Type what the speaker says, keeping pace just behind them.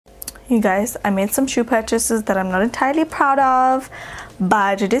You guys, I made some shoe purchases that I'm not entirely proud of,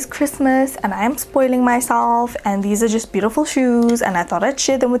 but it is Christmas and I am spoiling myself, and these are just beautiful shoes and I thought I'd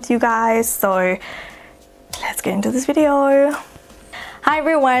share them with you guys. So let's get into this video. Hi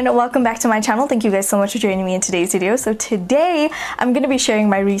everyone, welcome back to my channel. Thank you guys so much for joining me in today's video. So today I'm going to be sharing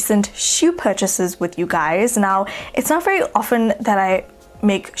my recent shoe purchases with you guys. Now, it's not very often that I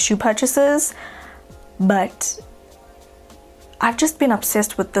make shoe purchases, but I've just been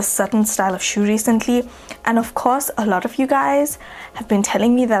obsessed with this certain style of shoe recently, and of course a lot of you guys have been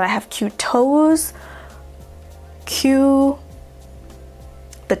telling me that I have cute toes. Cue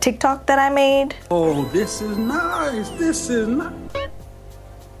the TikTok that I made. Oh, this is nice. This is nice.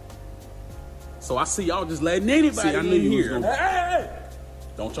 So I see y'all just letting anybody in here. Hey.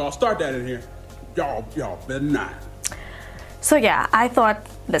 Don't y'all start that in here. Y'all better not. So yeah, I thought,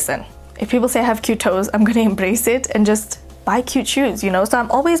 listen, if people say I have cute toes, I'm gonna embrace it and just buy cute shoes, you know. So I'm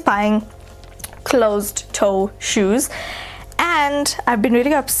always buying closed toe shoes, and I've been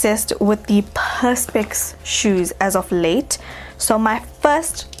really obsessed with the Perspex shoes as of late. So my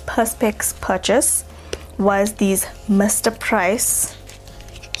first Perspex purchase was these Mr. Price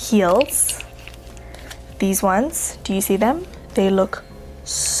heels. These ones, do you see them? They look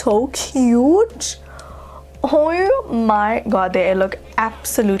so cute. Oh my god, they look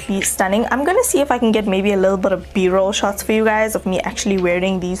absolutely stunning. I'm gonna see if I can get maybe a little bit of b-roll shots for you guys of me actually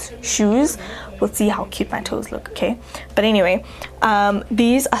wearing these shoes. We'll see how cute my toes look, okay? But anyway,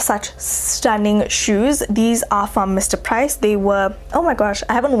 these are such stunning shoes. These are from Mr. Price. They were, oh my gosh,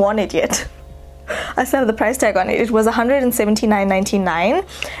 I haven't worn it yet. I still have the price tag on it. It was $179.99,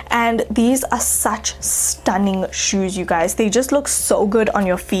 and these are such stunning shoes, you guys. They just look so good on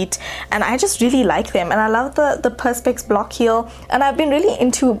your feet, and I just really like them. And I love the Perspex block heel, and I've been really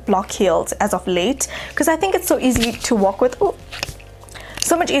into block heels as of late because I think it's so easy to walk with. Ooh,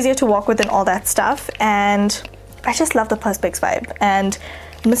 so much easier to walk with and all that stuff, and I just love the Perspex vibe. And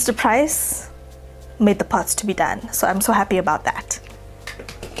Mr. Price made the parts to be done, so I'm so happy about that.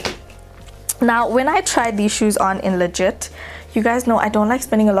 Now, when I tried these shoes on in legit, you guys know I don't like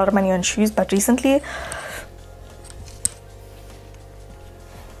spending a lot of money on shoes, but recently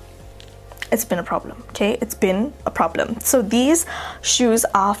it's been a problem, okay? It's been a problem. So these shoes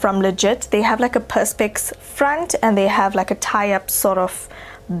are from legit. They have like a Perspex front and they have like a tie-up sort of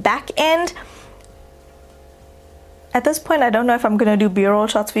back end. At this point, I don't know if I'm gonna do b-roll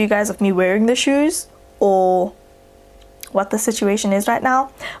shots for you guys of me wearing the shoes or what the situation is right now,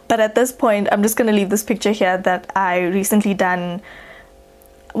 but at this point I'm just gonna leave this picture here that I recently done.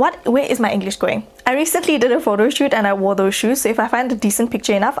 Where is my English going? I recently did a photo shoot and I wore those shoes, so if I find a decent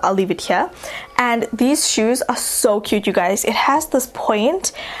picture enough, I'll leave it here. And these shoes are so cute, you guys. It has this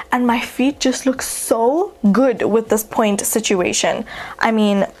point and my feet just look so good with this point situation. I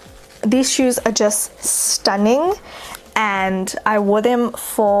mean, these shoes are just stunning, and I wore them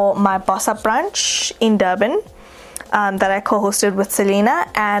for my boss up brunch in Durban that I co-hosted with Selena,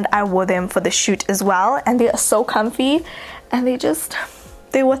 and I wore them for the shoot as well, and they are so comfy, and they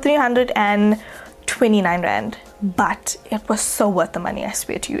were 329 rand, but it was so worth the money, I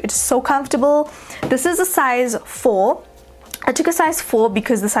swear to you. It's so comfortable. This is a size 4. I took a size 4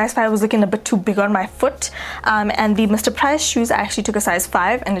 because the size 5 was looking a bit too big on my foot, and the Mr. Price shoes I actually took a size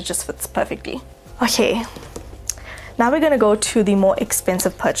 5 and it just fits perfectly. Okay, now we're gonna go to the more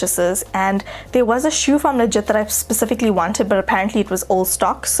expensive purchases, and there was a shoe from legit that I specifically wanted, but apparently it was old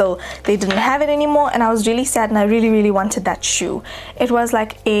stock, so they didn't have it anymore, and I was really sad, and I really wanted that shoe. It was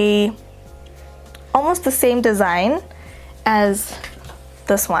like almost the same design as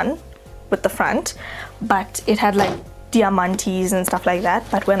this one with the front, but it had like diamantes and stuff like that.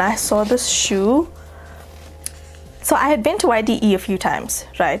 But when I saw this shoe, so I had been to YDE a few times,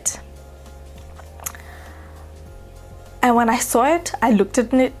 right? And when I saw it, I looked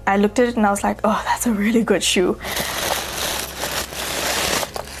at it and I was like, oh, that's a really good shoe.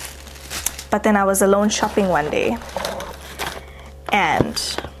 But then I was alone shopping one day, and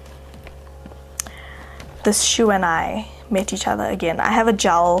this shoe and I met each other again. I have a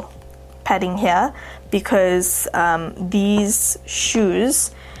gel padding here because these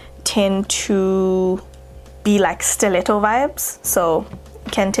shoes tend to be like stiletto vibes, so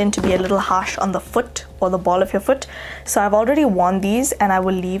can tend to be a little harsh on the foot or the ball of your foot. So I've already worn these, and I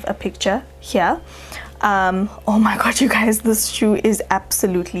will leave a picture here. Oh my god, you guys, this shoe is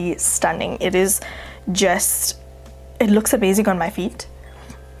absolutely stunning. It is just, it looks amazing on my feet.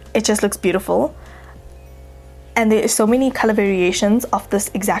 It just looks beautiful, and there are so many color variations of this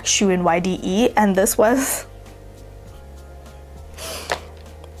exact shoe in YDE, and this was,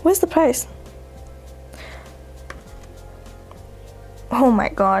 where's the price? Oh my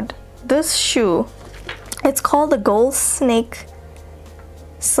god, this shoe, it's called the Gold Snake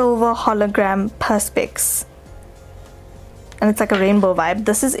Silver Hologram Perspex, and it's like a rainbow vibe.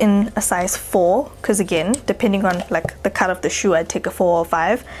 This is in a size 4, because again, depending on like the cut of the shoe, I'd take a 4 or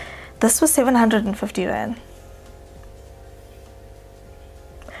 5. This was 750 rand.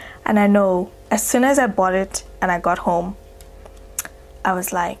 And I know as soon as I bought it and I got home, I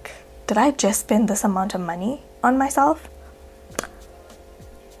was like, did I just spend this amount of money on myself?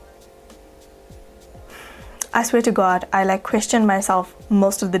 I swear to God, I like questioned myself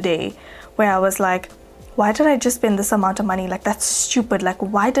most of the day, where I was like, why did I just spend this amount of money? Like, that's stupid. Like,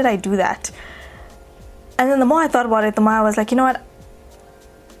 why did I do that? And then the more I thought about it, the more I was like, you know what?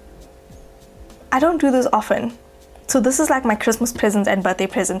 I don't do this often. So this is like my Christmas present and birthday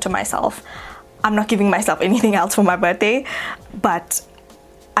present to myself. I'm not giving myself anything else for my birthday, but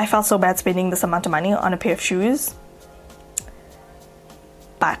I felt so bad spending this amount of money on a pair of shoes.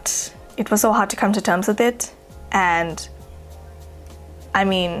 But it was so hard to come to terms with it. And I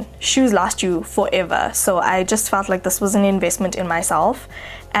mean, shoes last you forever. So I just felt like this was an investment in myself.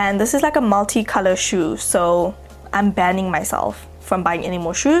 And this is like a multi-color shoe. So I'm banning myself from buying any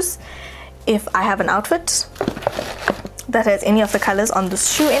more shoes. If I have an outfit that has any of the colors on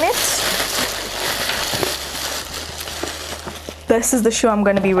this shoe in it, this is the shoe I'm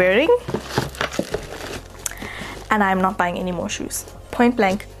going to be wearing, and I'm not buying any more shoes. Point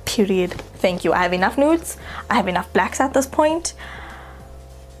blank, period. Thank you. I have enough nudes. I have enough blacks at this point.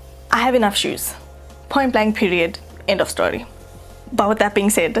 I have enough shoes. Point blank, period. End of story. But with that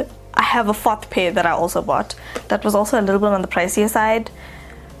being said, I have a 4th pair that I also bought. That was also a little bit on the pricier side.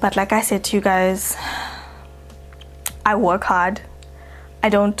 But like I said to you guys, I work hard. I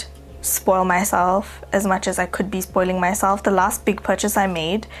don't spoil myself as much as I could be spoiling myself. The last big purchase I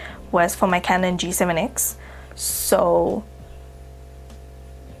made was for my Canon G7X. So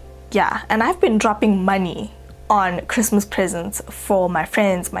yeah, and I've been dropping money on Christmas presents for my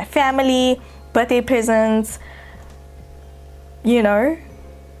friends, my family, birthday presents, you know,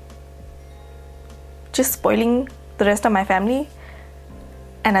 just spoiling the rest of my family.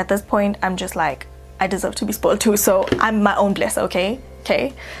 And at this point, I'm just like, I deserve to be spoiled too. So I'm my own blesser, okay?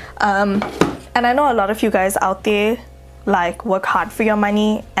 And I know a lot of you guys out there like work hard for your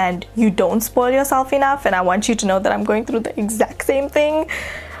money and you don't spoil yourself enough. And I want you to know that I'm going through the exact same thing.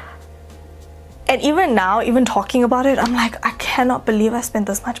 And even now, even talking about it, I'm like, I cannot believe I spent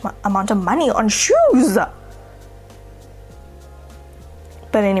this much amount of money on shoes.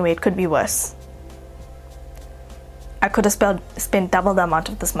 But anyway, it could be worse. I could have spent double the amount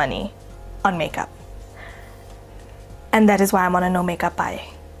of this money on makeup. And that is why I'm on a no makeup buy.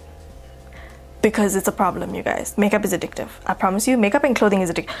 Because it's a problem, you guys. Makeup is addictive. I promise you, makeup and clothing is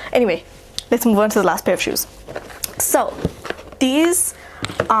addictive. Anyway, let's move on to the last pair of shoes. So, these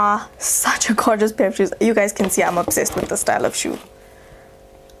are such a gorgeous pair of shoes. You guys can see I'm obsessed with this style of shoe.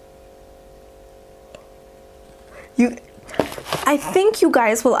 I think you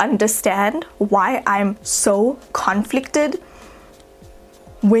guys will understand why I'm so conflicted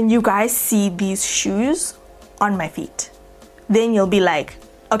when you guys see these shoes on my feet. Then you'll be like,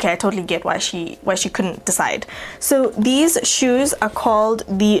 okay, I totally get why she couldn't decide. So these shoes are called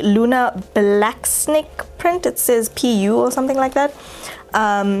the Luna Black Snake print. It says PU or something like that.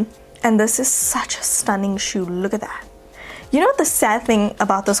 And this is such a stunning shoe. Look at that. You know what the sad thing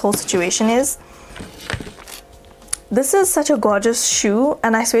about this whole situation is? This is such a gorgeous shoe,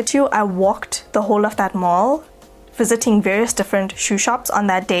 and I swear to you, I walked the whole of that mall visiting various different shoe shops on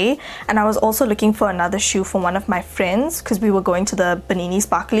that day, and I was also looking for another shoe for one of my friends because we were going to the Banini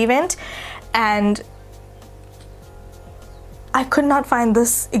Sparkle event, and I could not find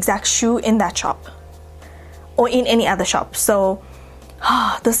this exact shoe in that shop or in any other shop. So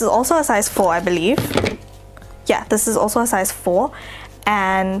this is also a size 4, I believe. Yeah, this is also a size 4,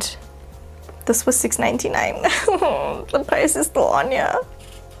 and this was $6.99. The price is still on here.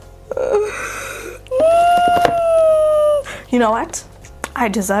 You know what? I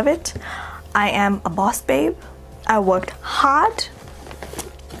deserve it. I am a boss babe. I worked hard.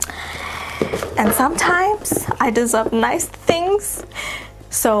 And sometimes I deserve nice things.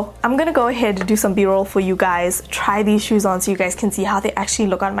 So I'm gonna go ahead and do some b-roll for you guys. Try these shoes on so you guys can see how they actually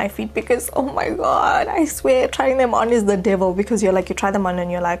look on my feet, because oh my god, I swear trying them on is the devil, because you try them on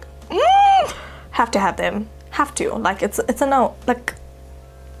and you're like, have to have them. Have to. Like it's a no. Like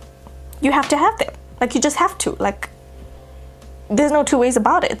you have to have them. Like you just have to. Like there's no two ways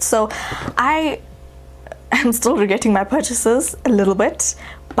about it. So I am still regretting my purchases a little bit,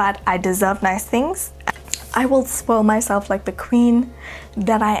 but I deserve nice things. I will spoil myself like the queen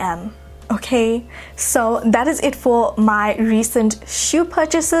that I am. Okay, so that is it for my recent shoe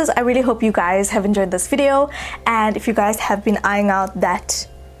purchases. I really hope you guys have enjoyed this video, and if you guys have been eyeing out that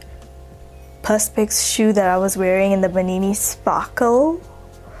Perspex shoe that I was wearing in the Bernini Sparkle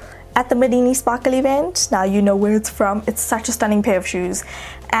at the Bernini Sparkle event, now you know where it's from. It's such a stunning pair of shoes,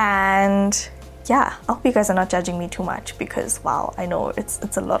 and yeah, I hope you guys are not judging me too much, because wow, I know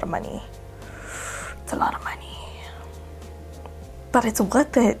it's a lot of money. It's a lot of money, but it's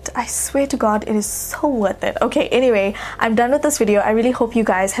worth it. I swear to God, it is so worth it. Okay, anyway, I'm done with this video. I really hope you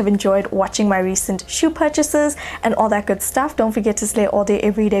guys have enjoyed watching my recent shoe purchases and all that good stuff. Don't forget to slay all day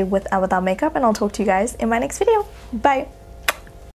every day with and without makeup, and I'll talk to you guys in my next video. Bye.